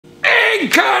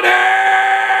Egg cutting!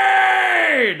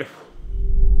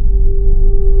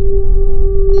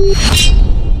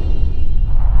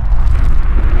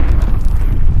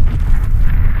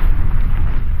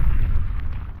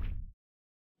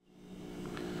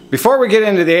 Before we get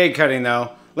into the egg cutting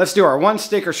though, let's do our one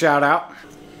sticker shout out.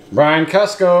 Brian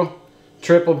Cusco,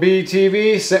 Triple B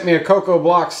TV, sent me a Cocoa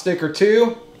Block sticker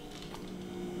too.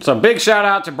 So big shout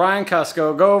out to Brian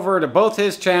Cusco. Go over to both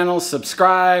his channels,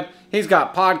 subscribe. He's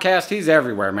got podcasts, he's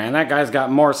everywhere, man. That guy's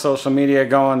got more social media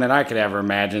going than I could ever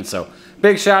imagine. So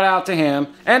big shout out to him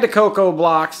and to Cocoa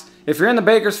Blocks. If you're in the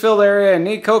Bakersfield area and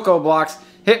need Cocoa Blocks,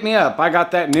 hit me up. I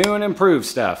got that new and improved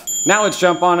stuff. Now let's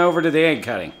jump on over to the egg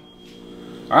cutting.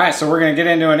 All right, so we're gonna get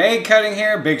into an egg cutting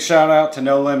here. Big shout out to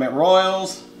No Limit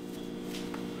Royals.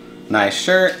 Nice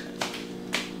shirt.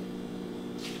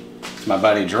 It's my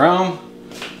buddy Jerome.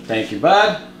 Thank you,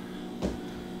 bud.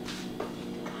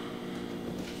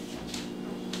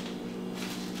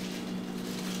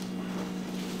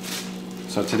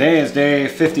 So today is day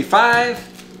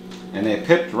 55, and they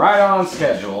picked right on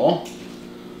schedule.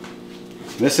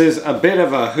 This is a bit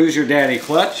of a Who's Your Daddy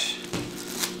clutch.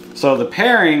 So the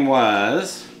pairing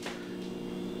was,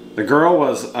 the girl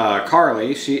was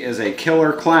Carly. She is a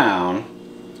killer clown,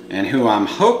 and who I'm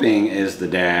hoping is the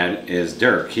dad is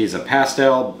Dirk. He's a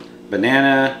pastel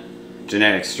banana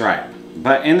genetic stripe.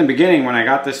 But in the beginning when I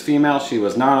got this female, she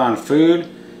was not on food,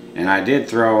 and I did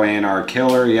throw in our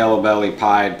killer yellow belly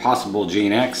pied possible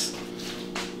Gene X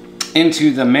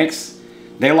into the mix.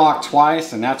 They locked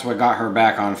twice, and that's what got her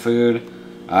back on food.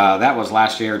 That was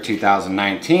last year,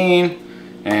 2019.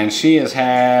 And she has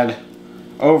had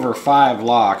over 5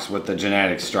 locks with the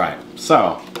genetic stripe.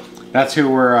 So that's who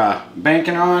we're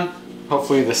banking on.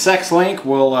 Hopefully the sex link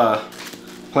will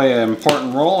play an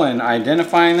important role in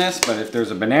identifying this, but if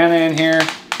there's a banana in here,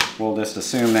 we'll just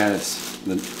assume that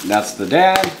that's the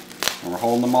dad, and we're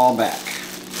holding them all back.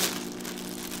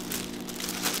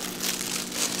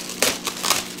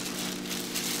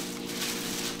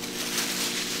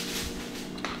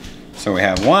 So we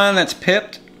have one that's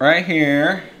pipped right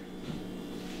here.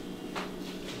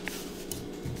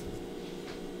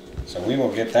 So we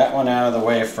will get that one out of the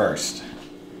way first.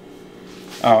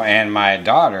 Oh, and my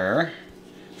daughter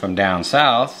from down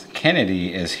south,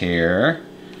 Kennedy, is here.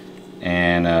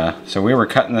 And so we were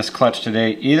cutting this clutch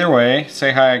today. Either way,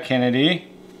 say hi, Kennedy.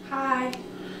 Hi.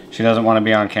 She doesn't want to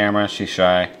be on camera, she's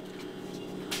shy.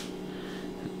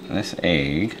 This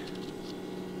egg.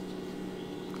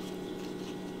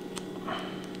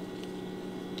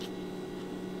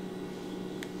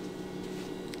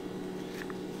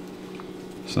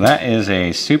 So that is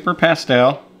a super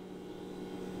pastel.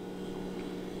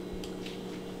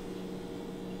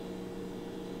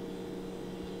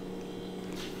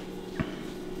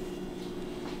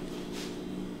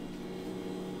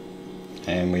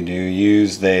 And we do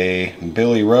use the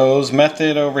Billy Rose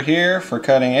method over here for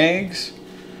cutting eggs.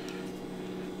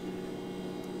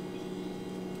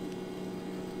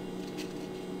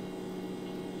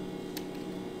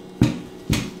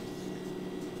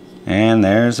 And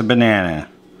there's a banana.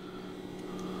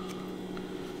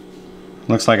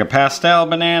 Looks like a pastel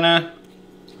banana.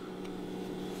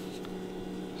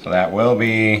 So that will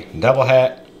be double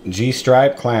hat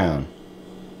G-stripe clown.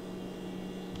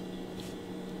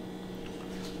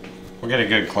 We'll get a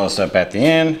good close-up at the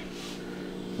end.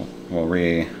 We'll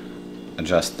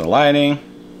readjust the lighting.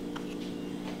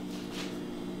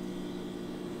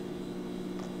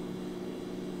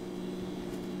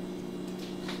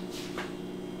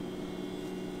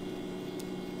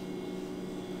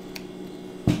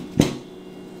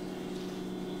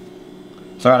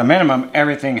 So at a minimum,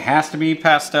 everything has to be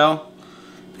pastel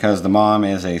because the mom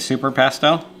is a super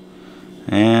pastel.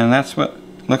 And that's what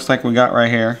looks like we got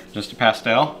right here, just a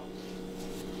pastel.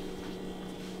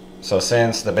 So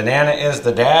since the banana is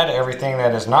the dad, everything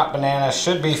that is not banana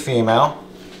should be female.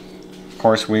 Of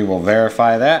course, we will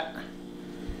verify that.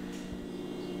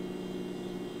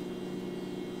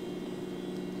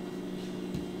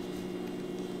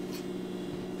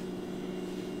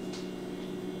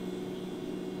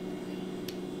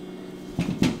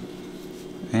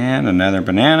 And another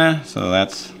banana, so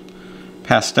that's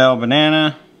pastel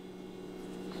banana.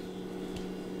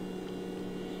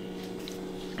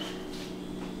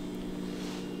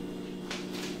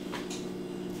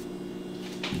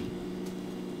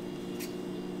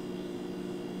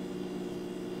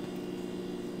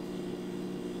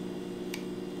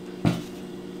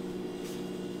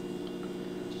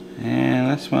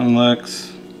 And this one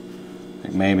looks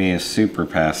like maybe a super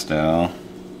pastel.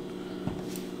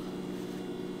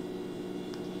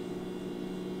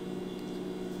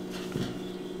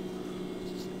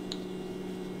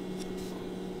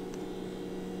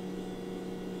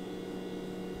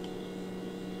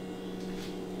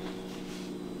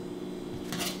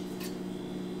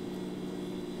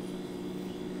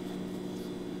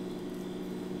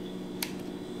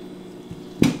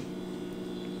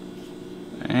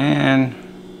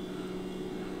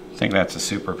 think that's a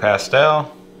super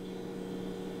pastel.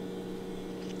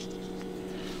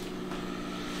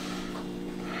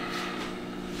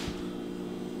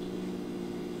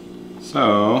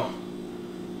 So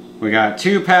we got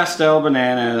 2 pastel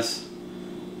bananas,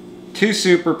 2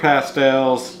 super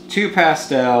pastels, 2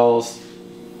 pastels.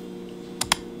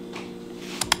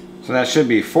 So that should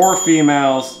be 4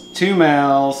 females, 2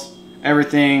 males,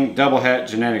 everything double het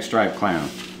genetic striped clown.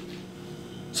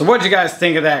 So what'd you guys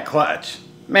think of that clutch?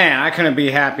 Man, I couldn't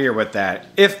be happier with that.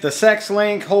 If the sex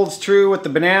link holds true with the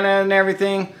banana and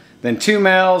everything, then 2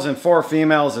 males and 4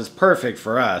 females is perfect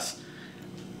for us.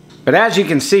 But as you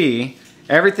can see,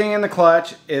 everything in the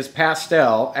clutch is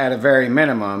pastel at a very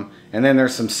minimum, and then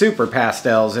there's some super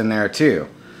pastels in there too.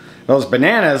 Those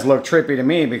bananas look trippy to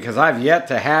me because I've yet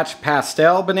to hatch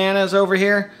pastel bananas over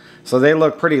here, so they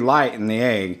look pretty light in the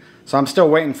egg. So I'm still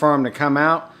waiting for them to come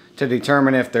out to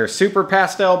determine if they're super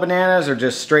pastel bananas or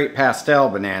just straight pastel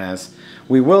bananas.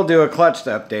 We will do a clutch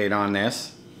update on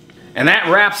this. And that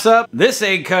wraps up this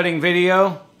egg cutting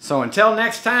video. So until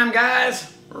next time,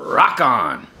 guys, rock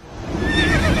on!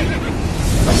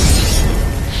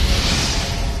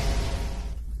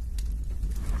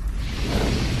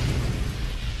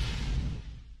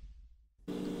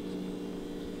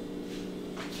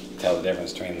 Tell the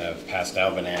difference between the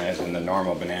pastel bananas and the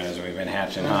normal bananas we've been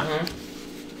hatching, huh?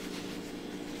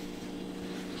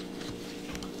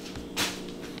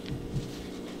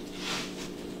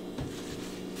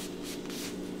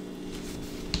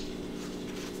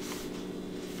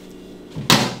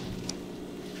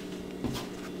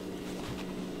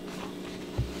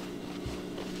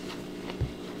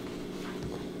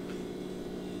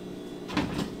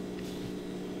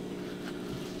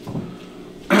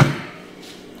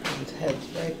 Head's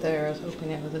right there. I was hoping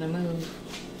it was gonna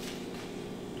move.